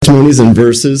testimonies and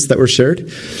verses that were shared.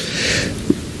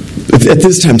 At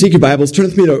this time, take your Bibles, turn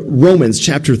with me to Romans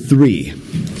chapter 3.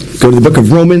 Go to the book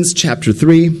of Romans chapter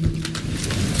 3.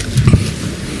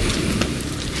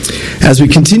 As we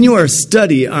continue our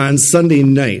study on Sunday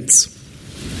nights,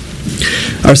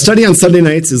 our study on Sunday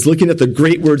nights is looking at the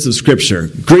great words of Scripture,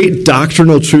 great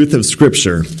doctrinal truth of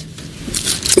Scripture.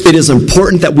 It is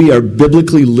important that we are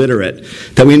biblically literate,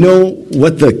 that we know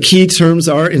what the key terms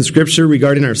are in Scripture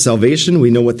regarding our salvation.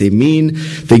 We know what they mean.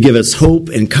 They give us hope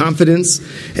and confidence,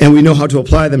 and we know how to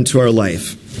apply them to our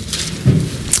life.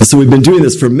 So we've been doing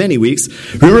this for many weeks.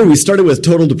 Remember, we started with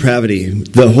total depravity,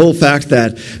 the whole fact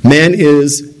that man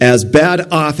is as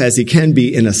bad off as he can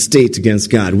be in a state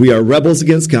against God. We are rebels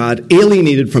against God,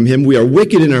 alienated from Him. We are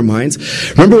wicked in our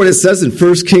minds. Remember what it says in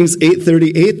 1 Kings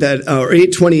 8:38, or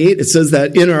 8:28, it says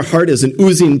that in our heart is an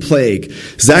oozing plague.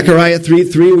 Zechariah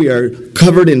 3:3, we are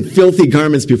covered in filthy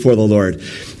garments before the Lord.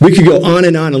 We could go on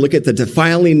and look at the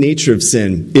defiling nature of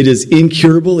sin. It is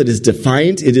incurable. It is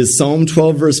defiant. It is Psalm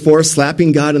 12 verse 4,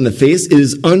 slapping God in the face. It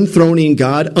is unthroning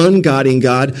God, ungodding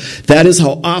God. That is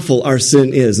how awful our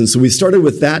sin is. And so we started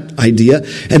with that idea.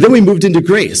 And then we moved into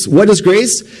grace. What is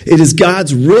grace? It is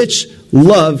God's rich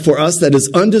love for us that is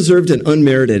undeserved and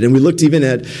unmerited. And we looked even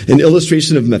at an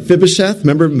illustration of Mephibosheth.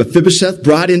 Remember, Mephibosheth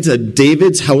brought into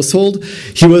David's household.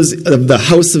 He was of the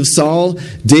house of Saul.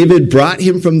 David brought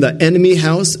him from the enemy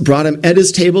house, brought him at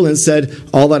his table and said,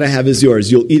 all that I have is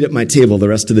yours. You'll eat at my table the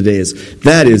rest of the days.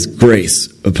 That is grace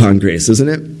upon grace, isn't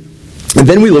it? And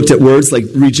then we looked at words like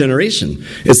regeneration.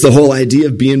 It's the whole idea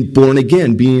of being born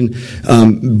again, being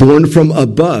born from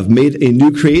above, made a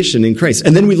new creation in Christ.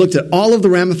 And then we looked at all of the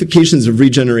ramifications of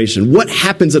regeneration. What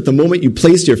happens at the moment you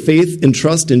place your faith and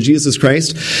trust in Jesus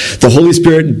Christ? The Holy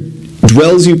Spirit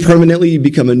dwells you permanently, you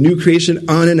become a new creation,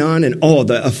 on, and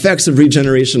the effects of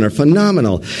regeneration are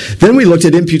phenomenal. Then we looked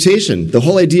at imputation, the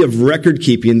whole idea of record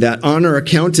keeping, that on our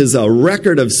account is a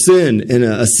record of sin and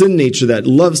a sin nature that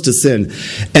loves to sin.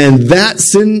 And that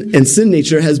sin and sin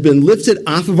nature has been lifted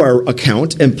off of our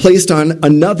account and placed on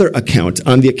another account,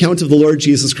 on the account of the Lord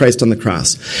Jesus Christ on the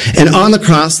cross. And on the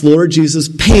cross, the Lord Jesus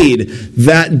paid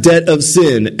that debt of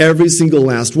sin, every single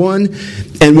last one.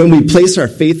 And when we place our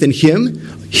faith in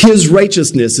Him, His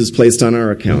righteousness is placed on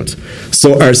our account.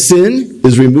 So our sin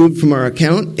is removed from our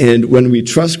account, and when we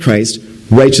trust Christ,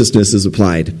 righteousness is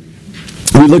applied.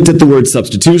 We looked at the word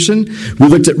substitution. We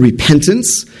looked at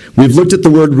repentance. We've looked at the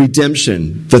word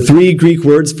redemption. The three Greek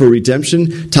words for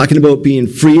redemption, talking about being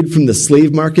freed from the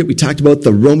slave market. We talked about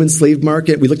the Roman slave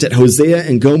market. We looked at Hosea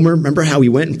and Gomer. Remember how he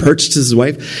went and purchased his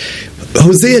wife?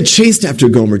 Hosea chased after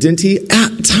Gomer, didn't he?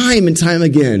 Time and time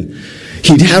again.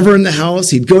 He'd have her in the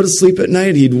house. He'd go to sleep at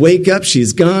night. He'd wake up.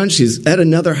 She's gone. She's at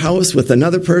another house with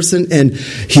another person. And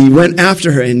he went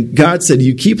after her. And God said,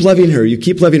 you keep loving her. You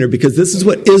keep loving her because this is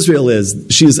what Israel is.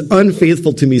 She's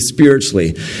unfaithful to me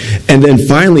spiritually. And then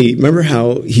finally, remember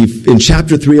how in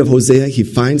chapter 3 of Hosea, he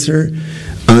finds her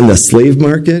on the slave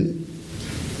market?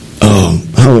 Oh,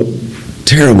 how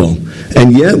terrible.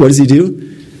 And yet, what does he do?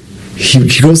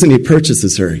 He goes and he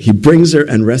purchases her. He brings her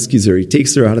and rescues her. He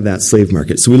takes her out of that slave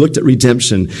market. So we looked at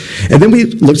redemption. And then we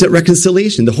looked at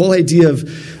reconciliation. The whole idea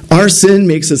of our sin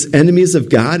makes us enemies of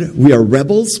God. We are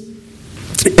rebels.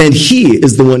 And He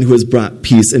is the one who has brought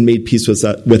peace and made peace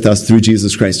with us through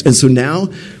Jesus Christ. And so now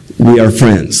we are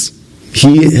friends.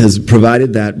 He has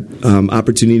provided that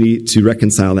opportunity to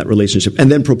reconcile that relationship.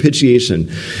 And then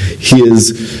propitiation.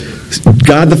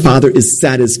 God the Father is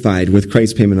satisfied with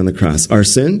Christ's payment on the cross. Our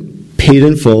sin, paid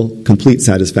in full, complete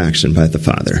satisfaction by the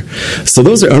Father. So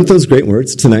aren't those great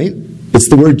words tonight? It's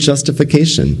the word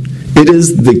justification. It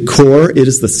is the core, it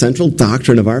is the central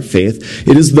doctrine of our faith.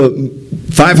 It is the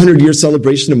 500-year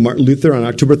celebration of Martin Luther on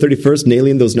October 31st,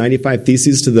 nailing those 95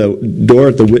 theses to the door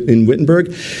in Wittenberg.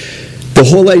 The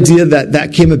whole idea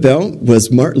that came about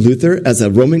was Martin Luther, as a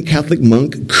Roman Catholic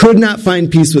monk, could not find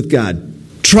peace with God.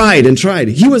 Tried and tried.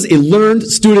 He was a learned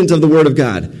student of the Word of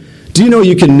God. Do you know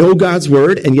you can know God's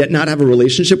Word and yet not have a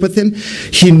relationship with Him?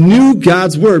 He knew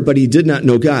God's Word, but he did not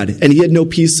know God, and he had no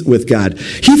peace with God.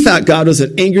 He thought God was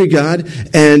an angry God,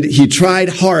 and he tried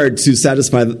hard to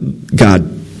satisfy God.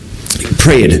 He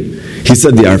prayed. He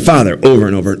said the Our Father over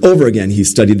and over and over again. He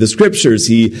studied the Scriptures.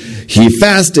 He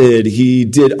fasted. He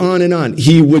did on and on.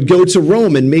 He would go to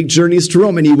Rome and make journeys to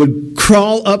Rome, and he would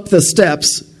crawl up the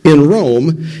steps in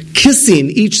Rome, kissing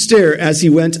each stair as he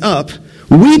went up,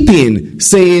 weeping,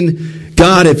 saying,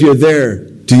 God, if you're there,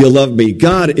 do you love me?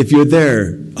 God, if you're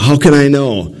there, how can I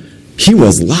know? He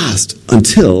was lost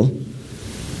until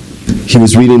he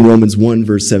was reading Romans 1,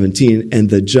 verse 17, and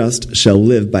the just shall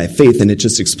live by faith, and it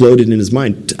just exploded in his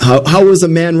mind. How was a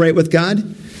man right with God?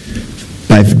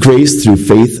 By grace through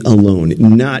faith alone,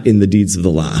 not in the deeds of the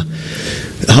law.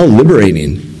 How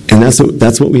liberating. And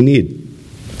that's what we need.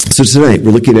 So tonight,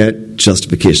 we're looking at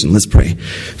justification. Let's pray.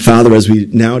 Father, as we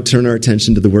now turn our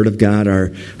attention to the Word of God,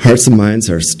 our hearts and minds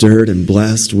are stirred and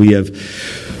blessed. We have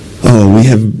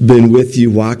been with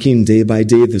you walking day by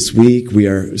day this week. We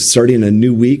are starting a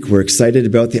new week. We're excited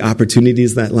about the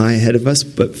opportunities that lie ahead of us.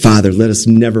 But Father, let us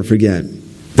never forget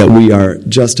that we are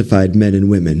justified men and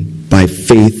women by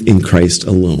faith in Christ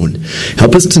alone.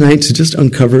 Help us tonight to just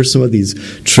uncover some of these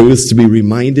truths, to be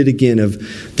reminded again of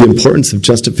the importance of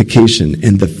justification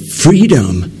and the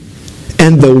freedom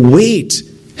and the weight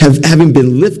having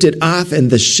been lifted off, and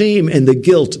the shame and the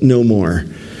guilt no more.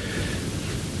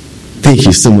 Thank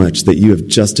you so much that you have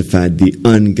justified the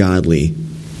ungodly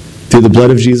through the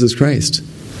blood of Jesus Christ,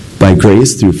 by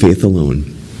grace through faith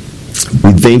alone.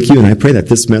 We thank you, and I pray that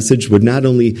this message would not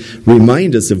only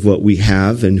remind us of what we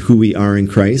have and who we are in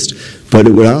Christ, but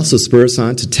it would also spur us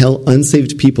on to tell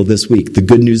unsaved people this week the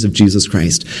good news of Jesus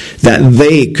Christ, that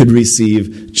they could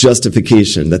receive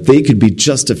justification, that they could be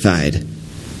justified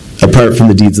apart from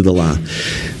the deeds of the law.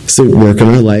 So work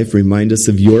on our life, remind us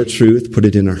of your truth, put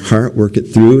it in our heart, work it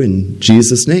through in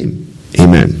Jesus' name.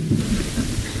 Amen.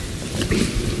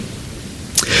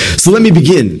 So let me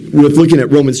begin with looking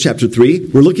at Romans chapter 3.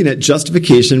 We're looking at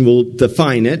justification. We'll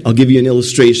define it. I'll give you an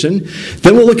illustration.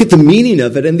 Then we'll look at the meaning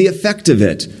of it and the effect of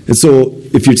it. And so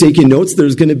if you're taking notes,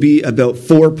 there's going to be about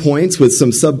 4 points with some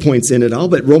subpoints in it all.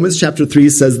 But Romans chapter 3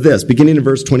 says this, beginning in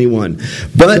verse 21.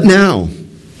 But now,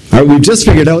 we've just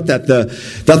figured out that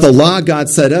the law God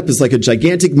set up is like a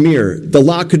gigantic mirror. The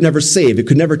law could never save. It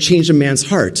could never change a man's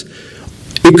heart.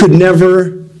 It could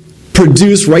never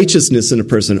produce righteousness in a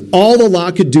person. All the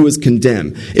law could do is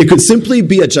condemn. It could simply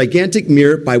be a gigantic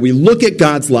mirror by we look at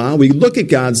God's law, we look at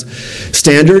God's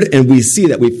standard, and we see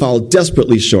that we fall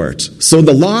desperately short. So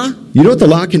the law, you know what the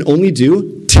law can only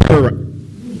do?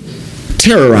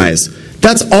 Terrorize.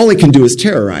 That's all it can do is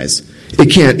terrorize.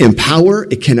 It can't empower,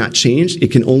 it cannot change,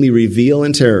 it can only reveal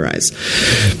and terrorize.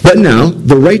 But now,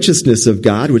 the righteousness of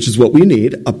God, which is what we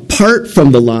need, apart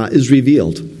from the law, is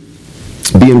revealed,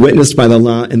 being witnessed by the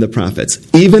law and the prophets.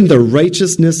 Even the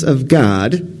righteousness of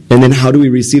God, and then how do we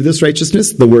receive this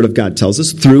righteousness? The Word of God tells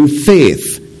us, through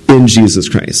faith in Jesus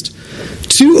Christ.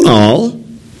 To all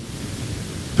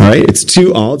right, it's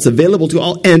to all, it's available to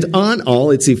all, and on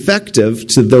all it's effective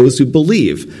to those who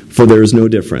believe, for there is no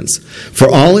difference. For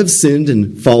all have sinned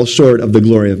and fall short of the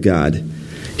glory of God.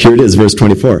 Here it is, verse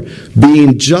 24.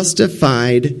 Being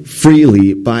justified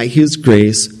freely by His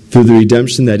grace through the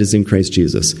redemption that is in Christ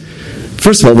Jesus.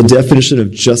 First of all, the definition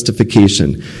of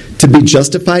justification. To be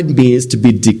justified means to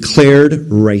be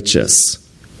declared righteous.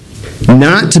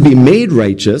 Not to be made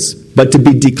righteous, but to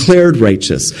be declared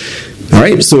righteous. All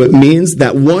right, so it means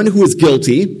that one who is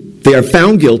guilty, they are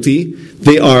found guilty,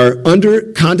 they are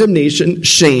under condemnation,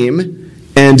 shame,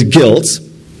 and guilt.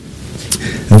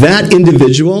 That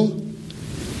individual,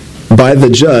 by the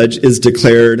judge, is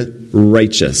declared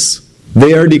righteous.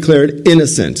 They are declared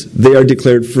innocent. They are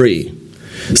declared free.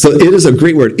 So it is a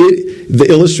great word. The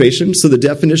illustration, so the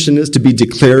definition is to be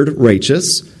declared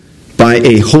righteous by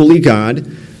a holy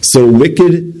God. So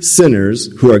wicked sinners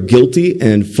who are guilty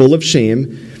and full of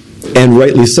shame, and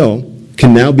rightly so,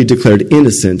 can now be declared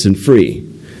innocent and free.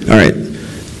 All right.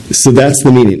 So that's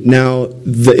the meaning. Now,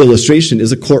 the illustration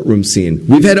is a courtroom scene.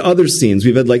 We've had other scenes.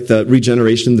 We've had like the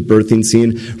regeneration, the birthing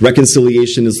scene.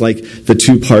 Reconciliation is like the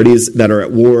two parties that are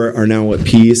at war are now at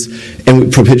peace.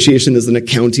 And propitiation is an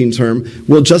accounting term.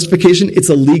 Well, justification, it's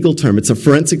a legal term. It's a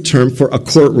forensic term for a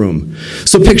courtroom.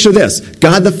 So picture this.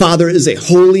 God the Father is a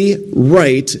holy,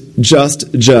 right,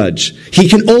 just judge. He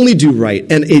can only do right.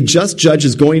 And a just judge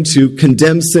is going to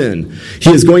condemn sin.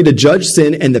 He is going to judge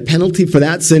sin, and the penalty for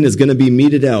that sin is going to be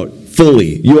meted out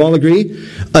fully. You all agree?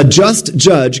 A just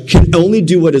judge can only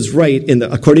do what is right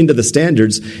according to the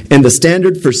standards, and the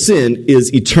standard for sin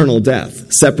is eternal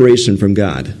death, separation from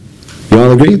God. You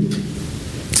all agree?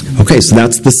 Okay, so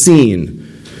that's the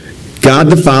scene.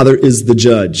 God the Father is the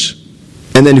judge.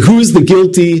 And then who's the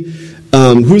guilty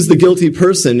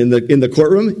person in the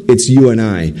courtroom? It's you and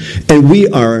I. And we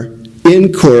are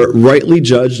in court rightly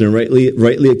judged and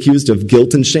rightly accused of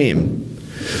guilt and shame.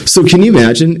 So can you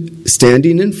imagine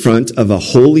standing in front of a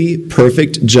holy,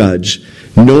 perfect judge,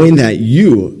 knowing that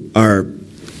you are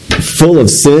full of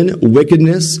sin,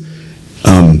 wickedness,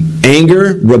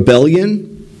 anger,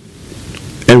 rebellion,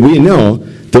 and we know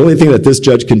the only thing that this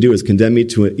judge can do is condemn me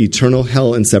to eternal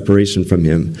hell and separation from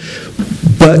him.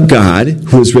 But God,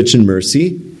 who is rich in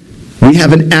mercy, we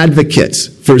have an advocate.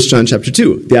 1 John chapter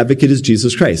 2. The advocate is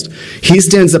Jesus Christ. He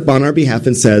stands up on our behalf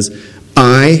and says,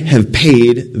 I have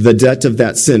paid the debt of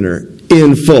that sinner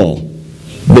in full.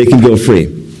 They can go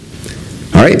free.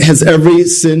 All right, has every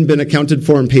sin been accounted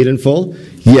for and paid in full?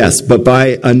 Yes, but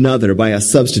by another, by a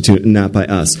substitute, and not by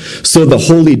us. So the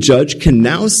holy judge can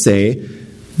now say,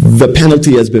 the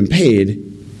penalty has been paid,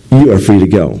 you are free to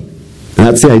go.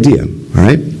 That's the idea, all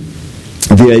right?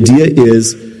 The idea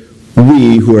is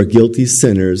we who are guilty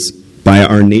sinners by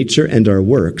our nature and our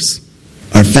works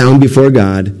are found before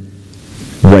God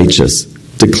righteous,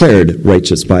 declared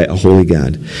righteous by a holy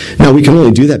God. Now, we can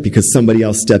only do that because somebody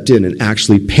else stepped in and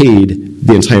actually paid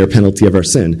the entire penalty of our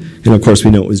sin. And of course,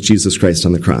 we know it was Jesus Christ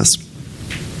on the cross.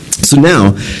 So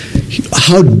now,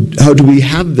 how do we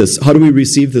have this? How do we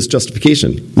receive this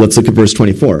justification? Let's look at verse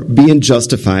 24. Being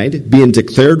justified, being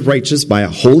declared righteous by a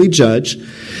holy judge.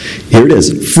 Here it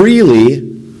is. Freely,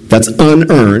 that's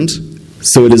unearned.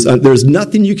 So it is. There's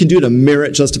nothing you can do to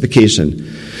merit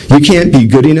justification. You can't be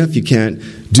good enough. You can't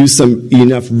do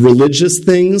enough religious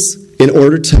things in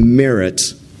order to merit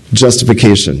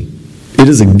justification. It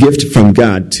is a gift from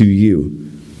God to you.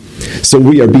 So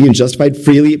we are being justified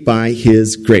freely by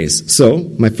His grace. So,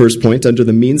 my first point under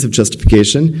the means of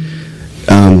justification,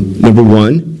 number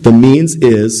one, the means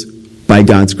is by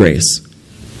God's grace.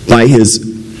 By His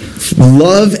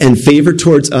love and favor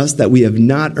towards us that we have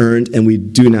not earned and we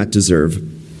do not deserve.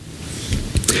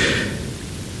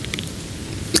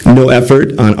 No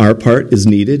effort on our part is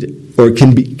needed or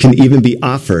can even be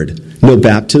offered. No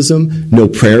baptism, no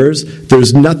prayers.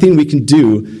 There's nothing we can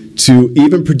do to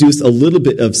even produce a little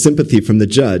bit of sympathy from the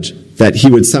judge that he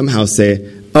would somehow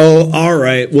say, oh, all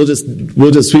right, we'll just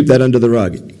sweep that under the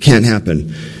rug. Can't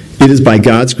happen. It is by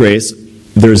God's grace.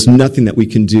 There's nothing that we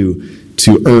can do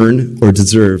to earn or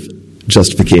deserve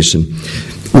justification.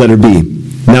 Letter B.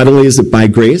 Not only is it by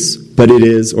grace, but it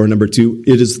is, or number two,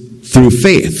 it is through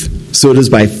faith. So it is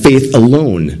by faith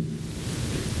alone.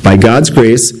 By God's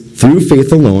grace, through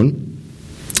faith alone,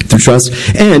 through trust,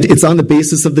 and it's on the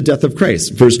basis of the death of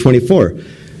Christ. Verse 24,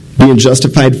 being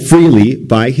justified freely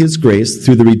by His grace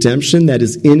through the redemption that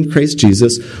is in Christ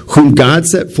Jesus, whom God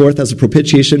set forth as a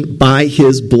propitiation by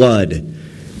His blood.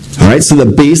 All right, so the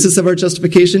basis of our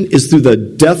justification is through the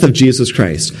death of Jesus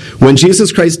Christ. When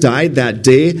Jesus Christ died that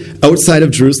day outside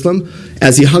of Jerusalem,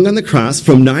 as He hung on the cross,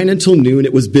 from 9 until noon,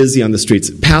 it was busy on the streets.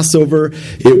 Passover,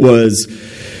 it was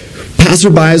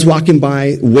passerbys walking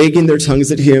by, wagging their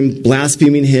tongues at Him,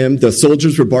 blaspheming Him. The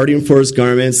soldiers were bartering for His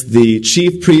garments. The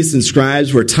chief priests and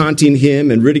scribes were taunting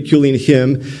Him and ridiculing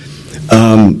Him.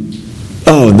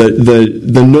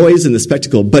 The noise and the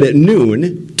spectacle. But at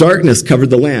noon, darkness covered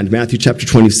the land. Matthew chapter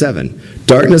 27.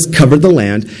 Darkness covered the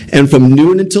land, and from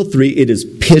noon until 3, it is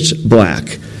pitch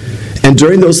black. And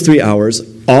during those 3 hours,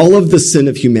 all of the sin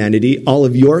of humanity, all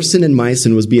of your sin and my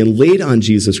sin was being laid on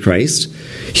Jesus Christ.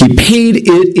 He paid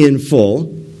it in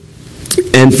full.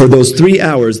 And for those 3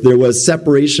 hours, there was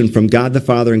separation from God the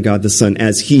Father and God the Son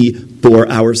as He bore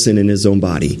our sin in His own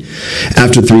body.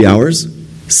 After 3 hours,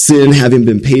 sin having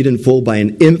been paid in full by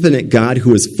an infinite God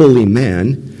who is fully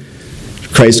man,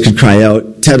 Christ could cry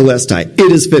out, Tetelestai,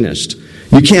 it is finished.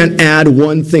 You can't add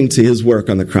one thing to His work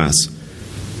on the cross.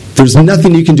 There's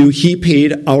nothing you can do. He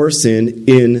paid our sin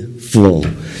in full.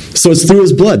 So it's through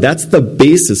His blood. That's the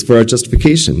basis for our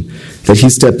justification, that He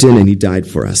stepped in and He died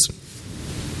for us.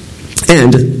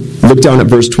 And look down at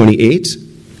verse 28,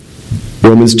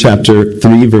 Romans chapter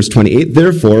 3, verse 28.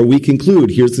 Therefore, we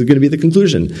conclude, here's going to be the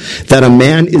conclusion, that a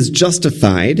man is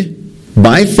justified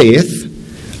by faith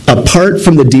apart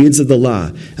from the deeds of the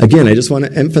law. Again, I just want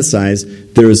to emphasize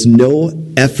there is no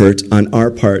effort on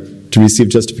our part to receive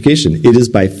justification. It is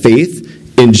by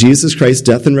faith in Jesus Christ's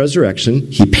death and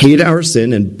resurrection. He paid our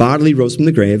sin and bodily rose from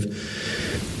the grave.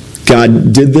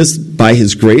 God did this by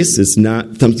His grace. It's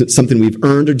not something we've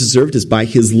earned or deserved. It's by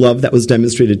His love that was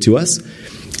demonstrated to us.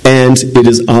 And it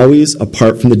is always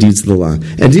apart from the deeds of the law.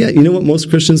 And yeah, you know what most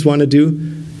Christians want to do?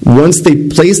 Once they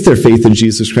place their faith in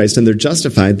Jesus Christ and they're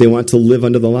justified, they want to live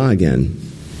under the law again.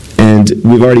 And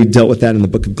we've already dealt with that in the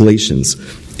book of Galatians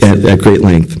at great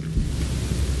length.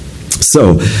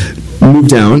 So, move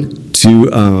down to,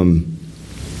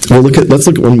 let's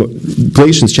look at one more,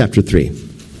 Galatians chapter 3.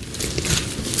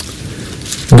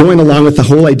 Going along with the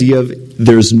whole idea of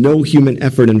there's no human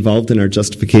effort involved in our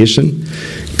justification,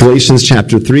 Galatians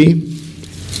chapter 3,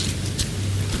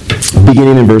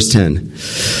 beginning in verse 10.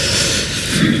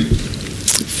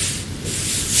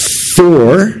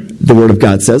 For, the Word of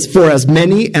God says, for as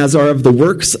many as are of the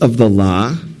works of the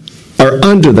law are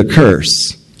under the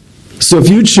curse. So if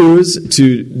you choose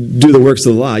to do the works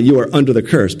of the law, you are under the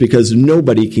curse because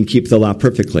nobody can keep the law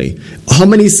perfectly. How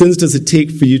many sins does it take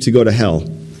for you to go to hell?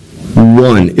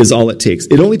 One is all it takes.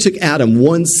 It only took Adam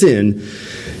one sin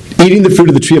eating the fruit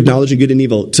of the tree of knowledge of good and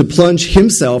evil, to plunge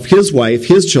himself, his wife,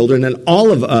 his children, and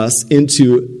all of us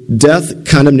into death,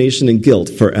 condemnation, and guilt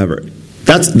forever.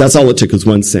 That's all it took, was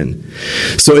one sin.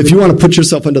 So if you want to put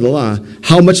yourself under the law,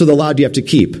 how much of the law do you have to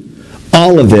keep?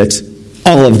 All of it,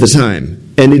 all of the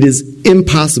time. And it is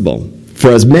impossible. For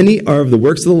as many are of the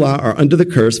works of the law are under the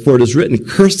curse, for it is written,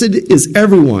 cursed is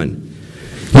everyone.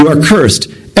 You are cursed.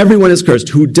 Everyone is cursed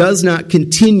who does not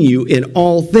continue in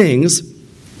all things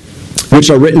which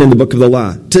are written in the book of the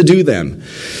law, to do them.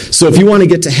 So if you want to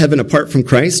get to heaven apart from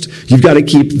Christ, you've got to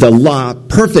keep the law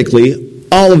perfectly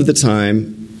all of the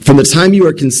time, from the time you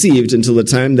are conceived until the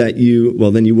time that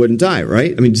then you wouldn't die,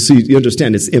 right? I mean, so you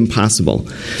understand it's impossible.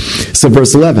 So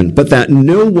verse 11, but that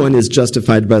no one is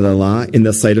justified by the law in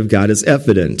the sight of God is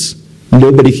evident.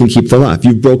 Nobody can keep the law. If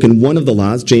you've broken one of the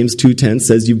laws, James 2:10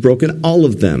 says you've broken all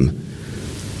of them.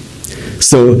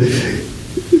 So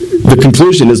the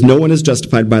conclusion is no one is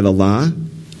justified by the law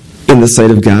in the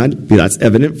sight of God. That's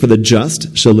evident, for the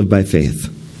just shall live by faith.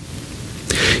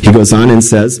 He goes on and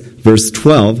says, verse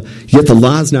 12, yet the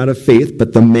law is not of faith,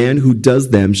 but the man who does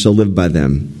them shall live by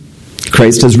them.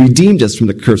 Christ has redeemed us from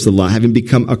the curse of the law, having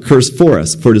become a curse for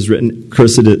us. For it is written,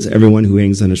 cursed is everyone who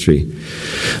hangs on a tree.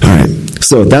 All right,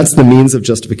 so that's the means of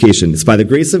justification. It's by the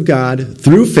grace of God,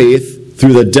 through faith,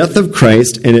 through the death of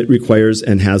Christ, and it requires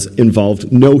and has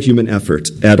involved no human effort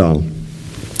at all.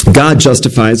 God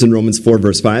justifies in Romans 4,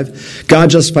 verse 5. God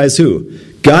justifies who?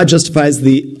 God justifies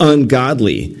the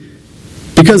ungodly.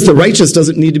 Because the righteous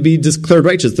doesn't need to be declared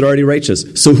righteous. They're already righteous.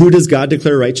 So who does God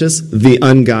declare righteous? The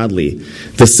ungodly,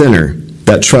 the sinner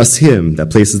that trusts him,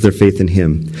 that places their faith in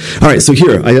him. All right, so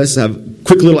here, I just have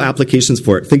quick little applications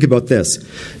for it. Think about this.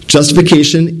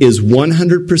 Justification is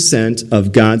 100%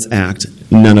 of God's act,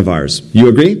 none of ours. You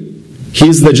agree?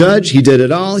 He's the judge. He did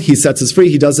it all. He sets us free.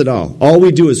 He does it all. All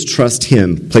we do is trust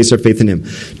him, place our faith in him.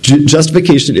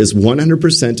 Justification is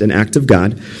 100% an act of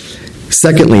God.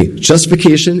 Secondly,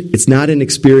 justification, it's not an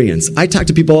experience. I talk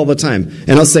to people all the time,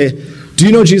 and I'll say, do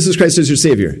you know Jesus Christ as your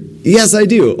Savior? Yes, I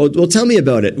do. Oh, well, tell me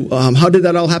about it. How did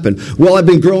that all happen? Well, I've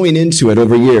been growing into it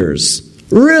over years.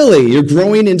 Really? You're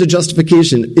growing into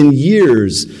justification in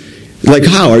years? Like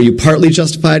how? Are you partly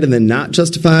justified and then not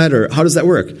justified? Or how does that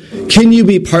work? Can you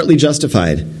be partly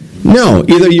justified? No.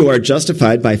 Either you are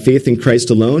justified by faith in Christ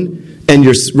alone, and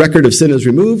your record of sin is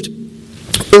removed,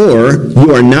 or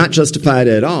you are not justified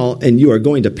at all, and you are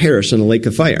going to perish in a lake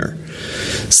of fire.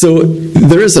 So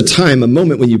there is a time, a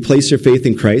moment when you place your faith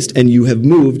in Christ and you have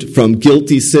moved from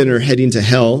guilty sinner heading to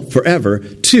hell forever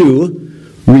to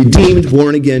redeemed,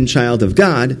 born-again child of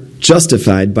God,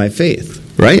 justified by faith,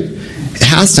 right? It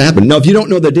has to happen. Now, if you don't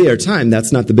know the day or time,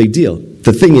 that's not the big deal.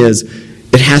 The thing is,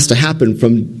 it has to happen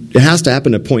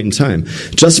at a point in time.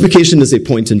 Justification is a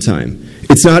point in time.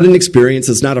 It's not an experience.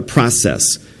 It's not a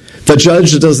process. The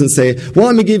judge doesn't say, well,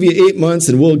 I'm going to give you 8 months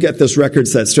and we'll get this record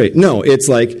set straight. No, it's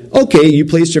like, okay, you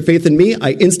placed your faith in me.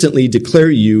 I instantly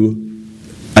declare you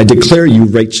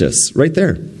righteous. Right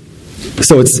there.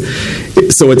 So it's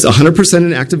 100%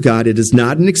 an act of God. It is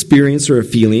not an experience or a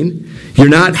feeling. You're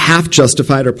not half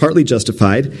justified or partly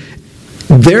justified.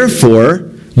 Therefore,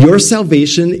 your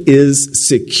salvation is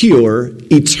secure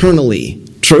eternally.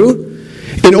 True?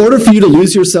 In order for you to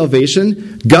lose your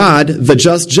salvation, God, the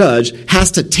just judge,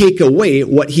 has to take away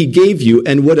what he gave you.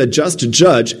 And would a just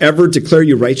judge ever declare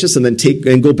you righteous and then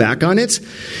go back on it?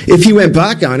 If he went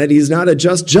back on it, he's not a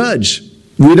just judge.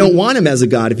 We don't want him as a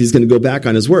God if he's going to go back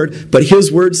on his word. But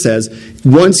his word says,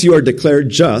 once you are declared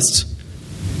just,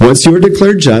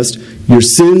 your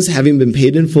sins, having been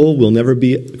paid in full, will never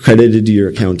be credited to your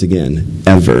account again,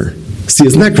 ever. See,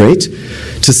 isn't that great?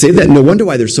 To say that, no wonder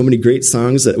why there's so many great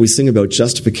songs that we sing about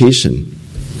justification.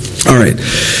 All right.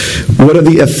 What are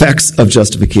the effects of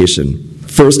justification?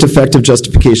 First effect of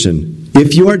justification.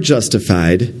 If you are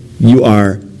justified, you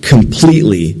are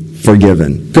completely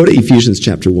forgiven. Go to Ephesians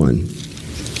chapter 1.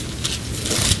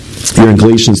 You're in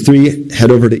Galatians 3. Head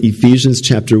over to Ephesians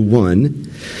chapter 1.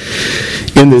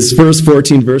 In this first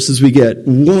 14 verses, we get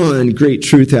one great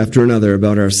truth after another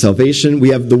about our salvation. We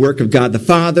have the work of God the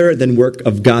Father, then work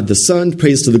of God the Son,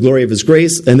 praise to the glory of his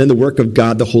grace, and then the work of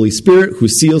God the Holy Spirit, who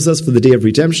seals us for the day of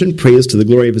redemption, praise to the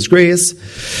glory of his grace.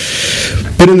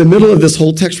 But in the middle of this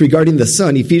whole text regarding the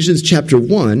Son, Ephesians chapter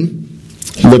 1,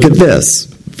 look at this,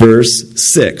 verse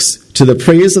 6. To the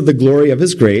praise of the glory of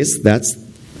his grace, that's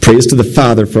praise to the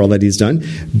Father for all that he's done,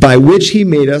 by which he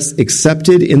made us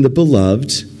accepted in the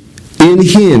beloved. In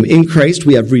him, in Christ,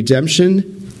 we have redemption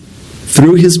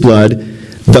through his blood,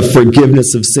 the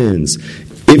forgiveness of sins.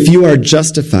 If you are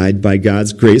justified by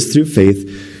God's grace through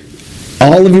faith,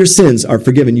 all of your sins are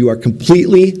forgiven. You are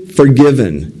completely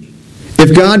forgiven.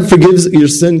 If God forgives your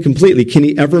sin completely, can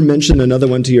he ever mention another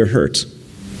one to your hurt?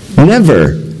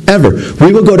 Never, ever.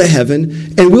 We will go to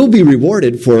heaven and we'll be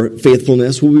rewarded for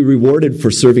faithfulness. We'll be rewarded for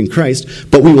serving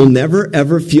Christ, but we will never,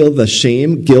 ever feel the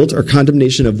shame, guilt, or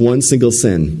condemnation of one single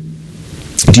sin.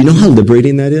 Do you know how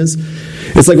liberating that is?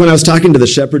 It's like when I was talking to the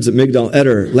shepherds at Migdal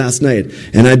Eder last night,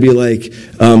 and I'd be like,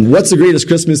 what's the greatest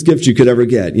Christmas gift you could ever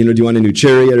get? Do you want a new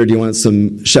chariot, or do you want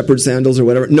some shepherd sandals or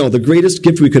whatever? No, the greatest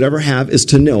gift we could ever have is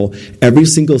to know every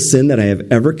single sin that I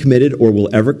have ever committed or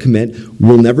will ever commit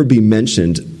will never be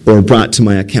mentioned or brought to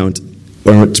my account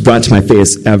or brought to my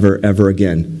face ever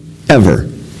again. Ever.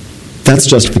 That's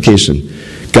justification.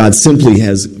 God simply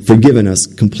has forgiven us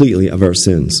completely of our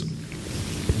sins.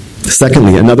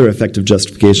 Secondly, another effect of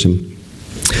justification.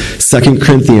 2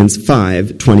 Corinthians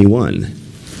 5:21.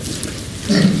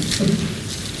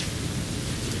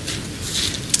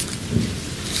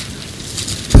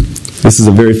 This is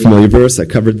a very familiar verse. I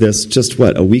covered this just,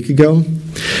 a week ago?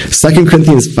 2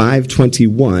 Corinthians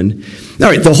 5:21. All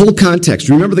right, the whole context.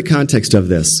 Remember the context of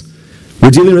this.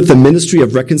 We're dealing with the ministry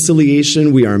of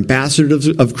reconciliation. We are ambassadors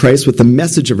of Christ with the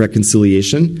message of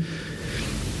reconciliation.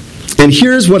 And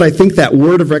here's what I think that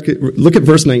word of look at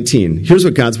verse 19. Here's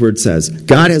what God's word says.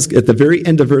 God has, at the very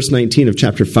end of verse 19 of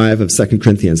chapter 5 of 2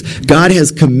 Corinthians, God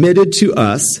has committed to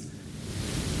us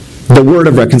the word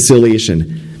of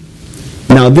reconciliation.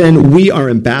 Now then, we are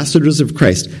ambassadors of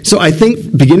Christ. So I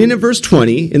think, beginning at verse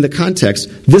 20, in the context,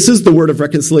 this is the word of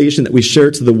reconciliation that we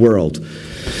share to the world.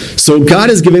 So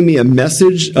God has given me a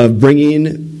message of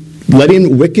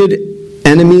letting wicked,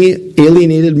 enemy,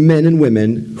 alienated men and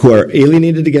women who are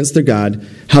alienated against their God,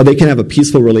 how they can have a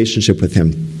peaceful relationship with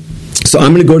him. So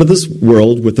I'm going to go to this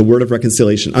world with the word of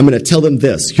reconciliation. I'm going to tell them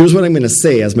this. Here's what I'm going to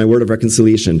say as my word of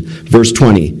reconciliation. Verse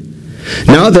 20.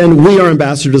 Now then, we are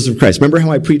ambassadors of Christ. Remember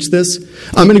how I preached this?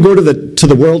 I'm going to go to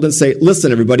the world and say,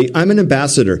 listen, everybody, I'm an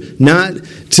ambassador, not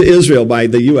to Israel by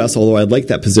the U.S., although I'd like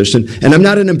that position, and I'm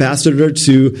not an ambassador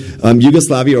to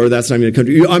Yugoslavia, or that's not even a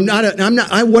country.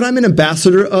 What I'm an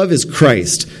ambassador of is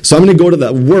Christ. So I'm going to go to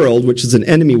the world, which is an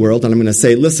enemy world, and I'm going to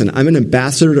say, listen, I'm an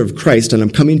ambassador of Christ, and I'm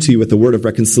coming to you with the word of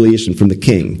reconciliation from the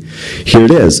King. Here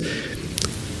it is.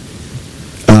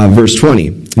 Verse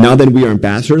 20. Now then, we are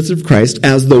ambassadors of Christ,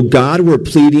 as though God were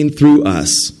pleading through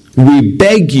us. We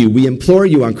beg you, we implore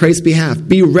you on Christ's behalf,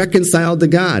 be reconciled to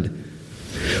God.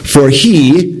 For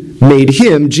he made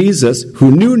him, Jesus,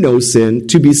 who knew no sin,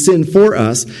 to be sin for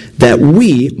us, that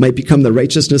we might become the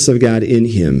righteousness of God in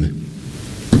him.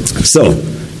 So,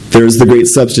 there's the great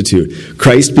substitute.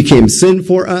 Christ became sin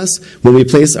for us. When we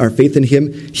place our faith in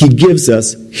him, he gives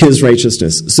us his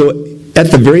righteousness. So, at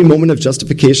the very moment of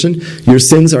justification, your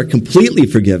sins are completely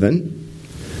forgiven.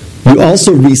 You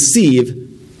also receive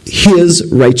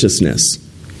his righteousness.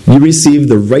 You receive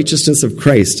the righteousness of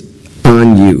Christ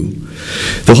on you.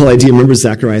 The whole idea, remember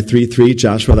Zechariah 3:3,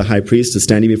 Joshua the high priest is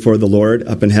standing before the Lord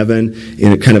up in heaven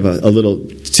in a kind of a little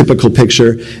typical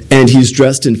picture, and he's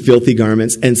dressed in filthy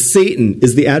garments, and Satan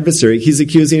is the adversary. He's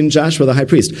accusing Joshua the high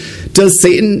priest. Does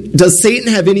Satan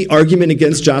have any argument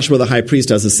against Joshua the high priest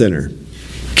as a sinner?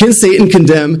 Can Satan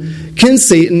condemn? Can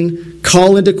Satan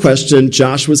call into question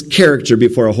Joshua's character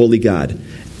before a holy God?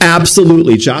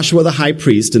 Absolutely. Joshua the high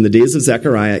priest in the days of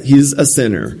Zechariah, he's a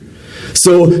sinner.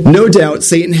 So no doubt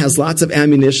Satan has lots of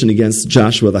ammunition against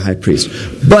Joshua the high priest.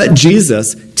 But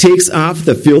Jesus takes off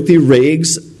the filthy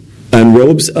rags and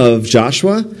robes of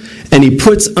Joshua, and he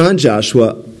puts on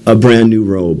Joshua a brand new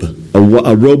robe,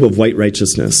 a robe of white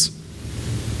righteousness.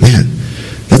 Man,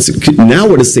 now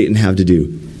what does Satan have to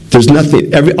do? There's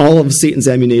nothing. All of Satan's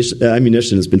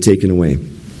ammunition has been taken away.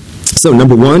 So,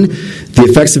 number one, the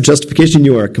effects of justification,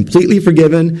 you are completely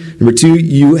forgiven. Number two,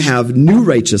 you have new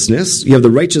righteousness. You have the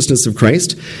righteousness of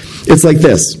Christ. It's like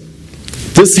this.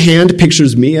 This hand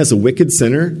pictures me as a wicked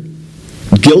sinner,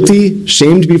 guilty,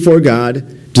 shamed before God,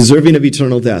 deserving of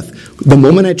eternal death. The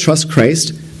moment I trust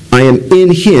Christ, I am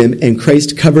in him, and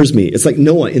Christ covers me. It's like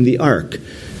Noah in the ark.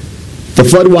 The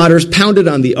flood waters pounded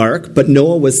on the ark, but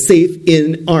Noah was safe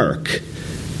in ark.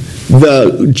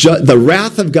 The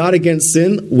wrath of God against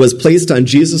sin was placed on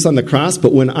Jesus on the cross,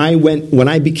 but when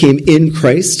I became in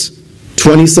Christ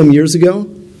 20-some years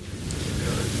ago,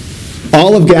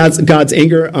 all of God's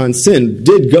anger on sin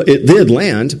did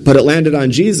land, but it landed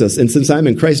on Jesus, and since I'm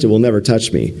in Christ, it will never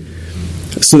touch me.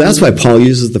 So that's why Paul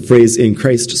uses the phrase in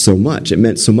Christ so much. It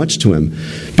meant so much to him,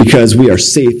 because we are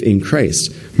safe in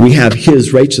Christ. We have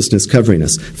his righteousness covering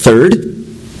us. Third,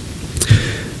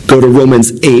 go to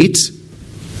Romans 8.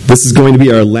 This is going to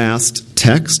be our last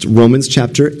text, Romans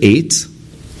chapter 8.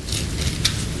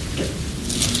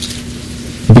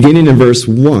 Beginning in verse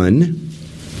 1,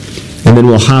 and then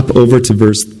we'll hop over to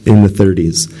verse in the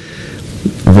 30s.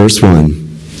 verse 1.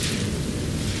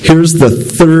 Here's the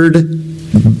third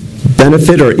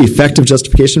benefit or effect of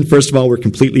justification. First of all, we're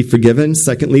completely forgiven.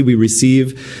 Secondly, we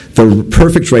receive the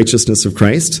perfect righteousness of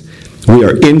Christ. We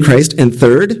are in Christ. And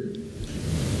third,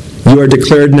 you are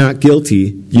declared not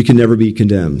guilty. You can never be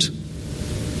condemned.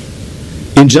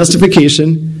 In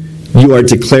justification, you are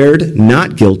declared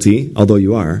not guilty, although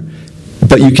you are,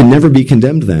 but you can never be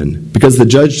condemned then, because the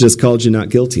judge just called you not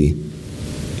guilty.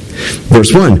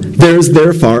 Verse 1, there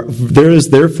is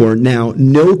therefore now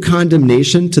no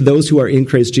condemnation to those who are in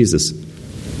Christ Jesus.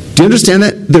 Do you understand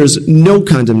that? There's no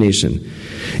condemnation.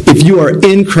 If you are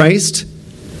in Christ,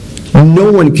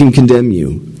 no one can condemn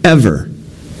you, ever.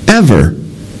 Ever.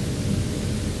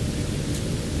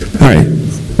 All right,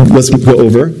 let's go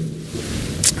over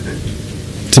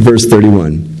to verse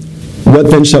 31.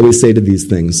 What then shall we say to these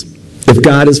things? If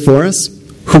God is for us,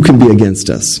 who can be against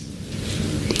us?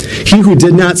 He who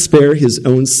did not spare his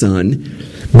own son,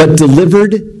 but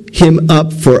delivered him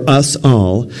up for us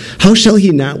all, how shall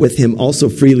he not with him also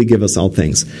freely give us all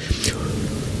things?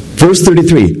 Verse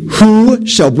 33, who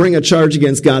shall bring a charge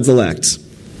against God's elect?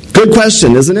 Good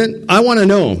question, isn't it? I want to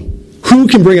know, who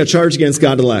can bring a charge against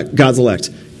God's elect?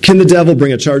 Can the devil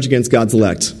bring a charge against God's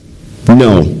elect?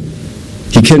 No,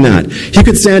 he cannot. He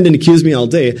could stand and accuse me all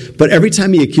day, but every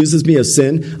time he accuses me of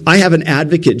sin, I have an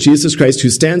advocate, Jesus Christ, who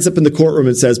stands up in the courtroom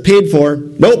and says, paid for.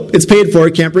 Nope, it's paid for,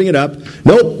 can't bring it up.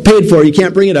 Nope, paid for, you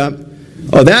can't bring it up.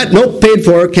 Oh, that? Nope, paid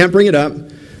for, can't bring it up.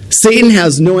 Satan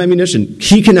has no ammunition.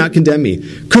 He cannot condemn me.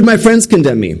 Could my friends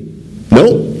condemn me?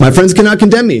 Nope, my friends cannot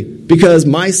condemn me because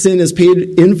my sin is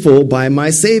paid in full by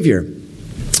my Savior.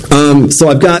 So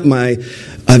I've got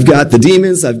the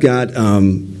demons, I've got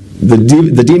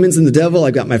the demons and the devil,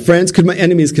 I've got my friends. Could my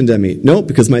enemies condemn me? No,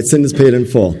 because my sin is paid in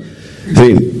full. I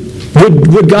mean,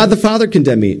 would God the Father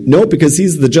condemn me? No, because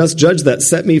he's the just judge that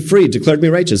set me free, declared me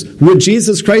righteous. Would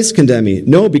Jesus Christ condemn me?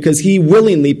 No, because he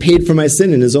willingly paid for my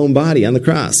sin in his own body on the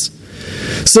cross.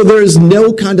 So there is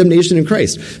no condemnation in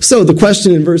Christ. So the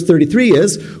question in verse 33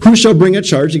 is, who shall bring a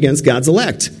charge against God's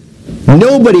elect?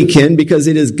 Nobody can, because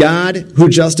it is God who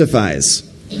justifies.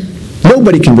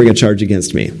 Nobody can bring a charge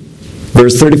against me.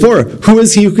 Verse 34, who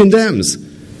is he who condemns?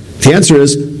 The answer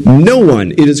is no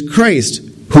one. It is Christ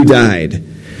who died.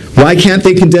 Why can't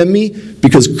they condemn me?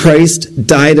 Because Christ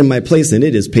died in my place, and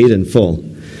it is paid in full.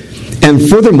 And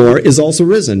furthermore is also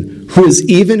risen, who is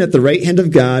even at the right hand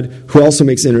of God, who also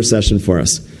makes intercession for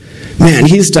us. Man,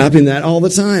 he's stopping that all the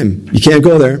time. You can't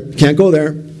go there. Can't go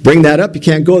there. Bring that up. You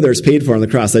can't go there. It's paid for on the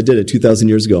cross. I did it 2,000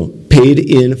 years ago. Paid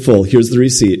in full. Here's the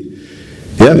receipt.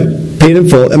 Yep, paid in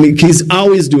full. I mean, he's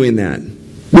always doing that.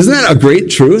 Isn't that a great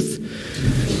truth?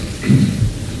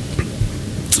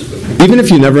 Even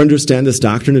if you never understand this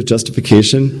doctrine of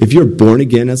justification, if you're born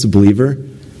again as a believer,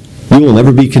 you will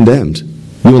never be condemned.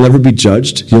 You will never be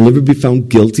judged. You'll never be found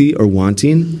guilty or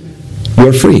wanting. You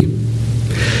are free.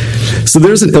 So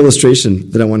there's an illustration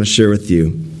that I want to share with you.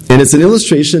 And it's an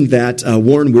illustration that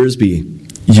Warren Wiersbe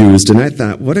used. And I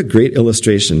thought, what a great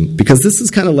illustration. Because this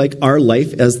is kind of like our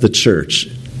life as the church.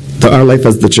 Our life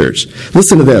as the church.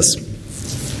 Listen to this.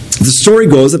 The story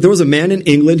goes that there was a man in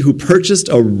England who purchased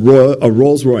a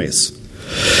Rolls Royce.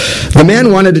 The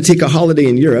man wanted to take a holiday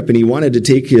in Europe, and he wanted to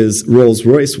take his Rolls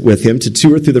Royce with him to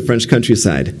tour through the French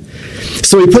countryside.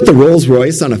 So he put the Rolls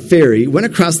Royce on a ferry, went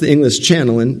across the English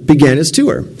Channel, and began his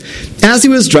tour. As he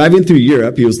was driving through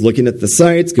Europe, he was looking at the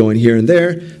sights, going here and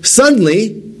there.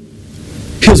 Suddenly,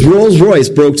 his Rolls Royce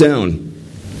broke down.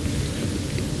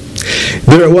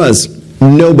 There it was.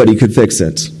 Nobody could fix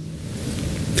it.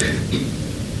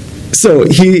 So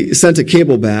he sent a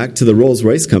cable back to the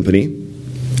Rolls-Royce company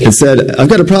and said, I've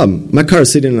got a problem. My car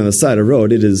is sitting on the side of the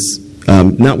road. It is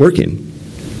not working.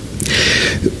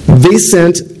 They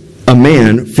sent a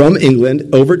man from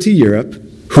England over to Europe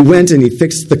who went and he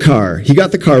fixed the car. He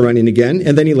got the car running again,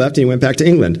 and then he left and he went back to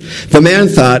England. The man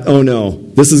thought, oh no,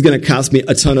 this is going to cost me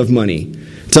a ton of money.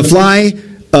 To fly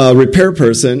a repair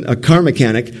person, a car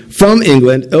mechanic, from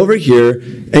England over here,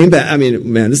 and back. I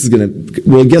mean, man, this is going to...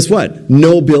 Well, guess what?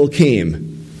 No bill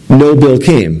came. No bill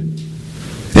came.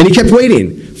 And he kept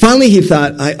waiting. Finally, he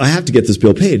thought, I have to get this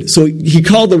bill paid. So he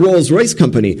called the Rolls-Royce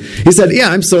company. He said, yeah,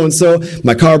 I'm so-and-so.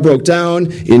 My car broke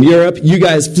down in Europe. You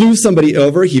guys flew somebody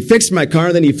over. He fixed my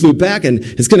car, then he flew back, and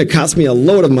it's going to cost me a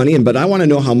load of money, but I want to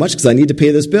know how much because I need to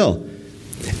pay this bill.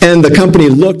 And the company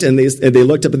looked, and they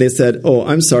looked up and they said, oh,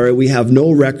 I'm sorry, we have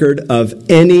no record of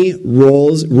any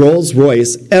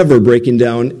Rolls-Royce ever breaking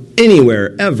down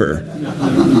anywhere, ever.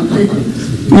 They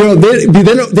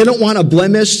don't want a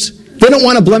blemished... They don't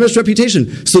want a blemished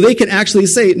reputation. So they can actually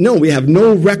say, no, we have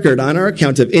no record on our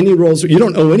account of any Rolls. You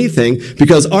don't owe anything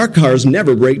because our cars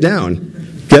never break down.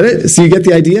 Get it? So you get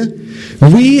the idea?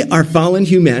 We are fallen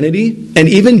humanity, and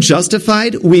even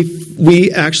justified, we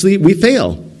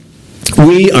fail.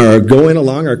 We are going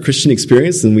along our Christian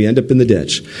experience, and we end up in the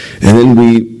ditch. And then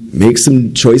we make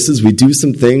some choices, we do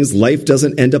some things, life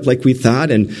doesn't end up like we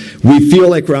thought, and we feel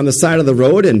like we're on the side of the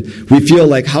road, and we feel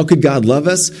like, how could God love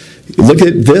us? Look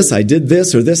at this, I did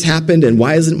this, or this happened, and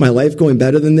why isn't my life going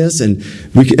better than this? And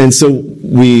so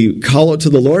we call out to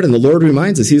the Lord, and the Lord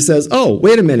reminds us. He says, oh,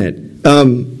 wait a minute,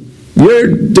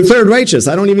 you're declared righteous.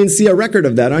 I don't even see a record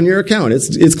of that on your account.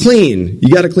 It's clean.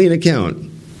 You got a clean account.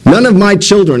 None of my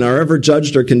children are ever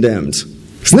judged or condemned.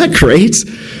 Isn't that great?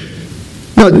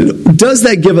 Now, does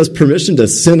that give us permission to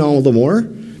sin all the more?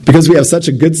 Because we have such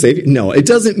a good Savior? No, it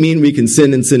doesn't mean we can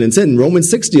sin and sin and sin. Romans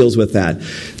 6 deals with that.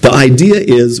 The idea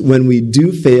is when we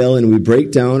do fail and we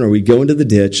break down or we go into the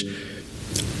ditch,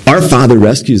 our Father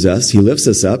rescues us, He lifts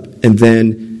us up, and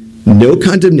then no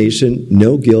condemnation,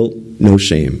 no guilt, no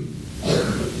shame.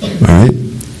 All right?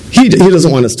 He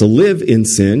doesn't want us to live in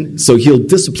sin, so He'll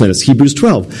discipline us. Hebrews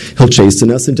 12, He'll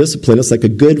chasten us and discipline us like a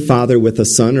good father with a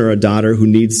son or a daughter who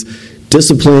needs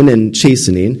discipline and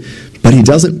chastening, but He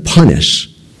doesn't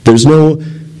punish. There's no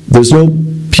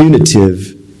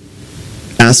punitive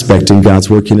aspect in God's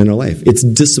working in our life. It's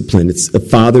discipline. It's a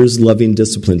father's loving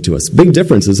discipline to us. Big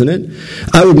difference, isn't it?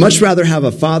 I would much rather have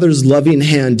a father's loving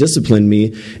hand discipline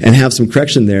me and have some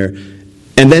correction there,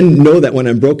 and then know that when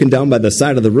I'm broken down by the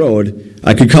side of the road,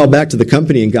 I could call back to the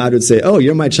company and God would say, oh,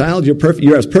 you're my child, you're perfect.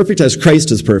 You're as perfect as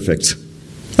Christ is perfect.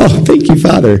 Oh, thank you,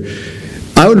 Father.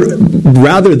 I would,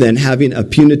 rather than having a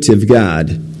punitive God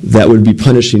that would be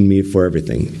punishing me for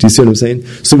everything. Do you see what I'm saying?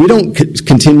 So we don't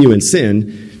continue in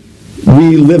sin.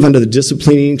 We live under the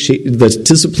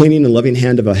disciplining and loving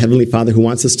hand of a Heavenly Father who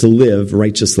wants us to live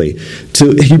righteously.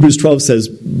 Hebrews 12 says,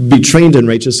 be trained in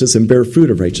righteousness and bear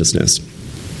fruit of righteousness.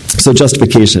 So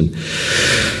justification.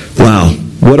 Wow,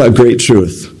 what a great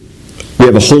truth. We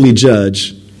have a holy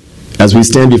judge as we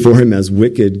stand before Him as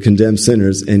wicked, condemned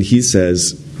sinners, and He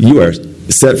says, you are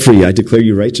set free. I declare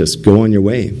you righteous. Go on your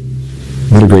way.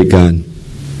 What a great God.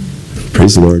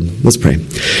 Praise the Lord. Let's pray.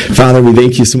 Father, we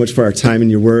thank You so much for our time in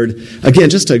Your Word. Again,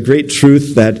 just a great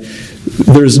truth that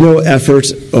there's no effort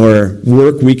or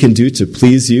work we can do to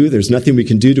please You. There's nothing we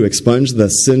can do to expunge the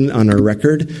sin on our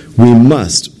record. We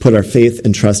must put our faith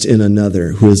and trust in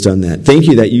another who has done that. Thank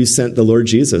You that You sent the Lord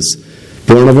Jesus,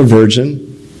 born of a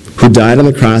virgin, who died on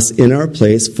the cross in our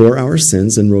place for our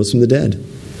sins and rose from the dead.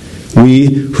 We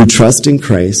who trust in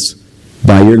Christ,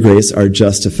 by Your grace, are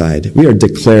justified. We are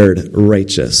declared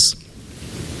righteous.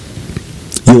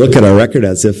 You look at our record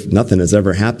as if nothing has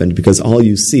ever happened because all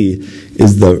you see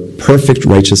is the perfect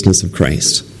righteousness of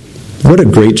Christ. What a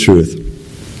great truth.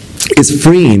 It's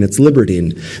freeing, it's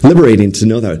liberating to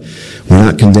know that we're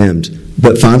not condemned.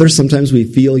 But Father, sometimes we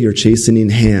feel Your chastening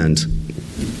hand.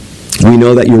 We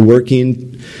know that You're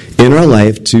working in our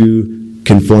life to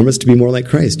conform us to be more like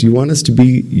Christ. You want us to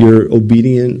be Your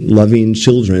obedient, loving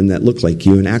children that look like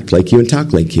You and act like You and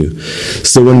talk like You.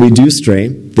 So when we do stray,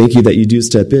 thank You that You do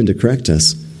step in to correct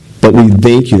us. But we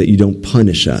thank You that You don't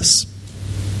punish us.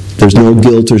 There's no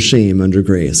guilt or shame under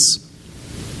grace.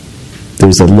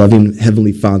 There's a loving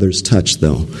Heavenly Father's touch,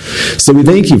 though. So we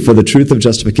thank You for the truth of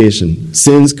justification.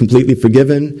 Sins completely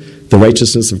forgiven, the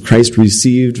righteousness of Christ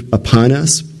received upon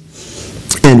us,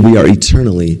 and we are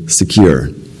eternally secure.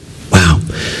 Wow.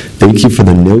 Thank You for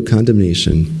the no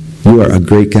condemnation. You are a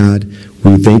great God.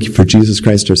 We thank You for Jesus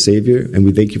Christ, our Savior, and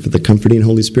we thank You for the comforting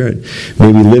Holy Spirit.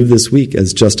 May we live this week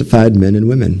as justified men and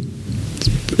women,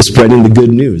 spreading the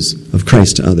good news of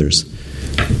Christ to others.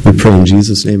 We pray in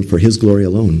Jesus' name for His glory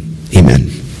alone. Amen.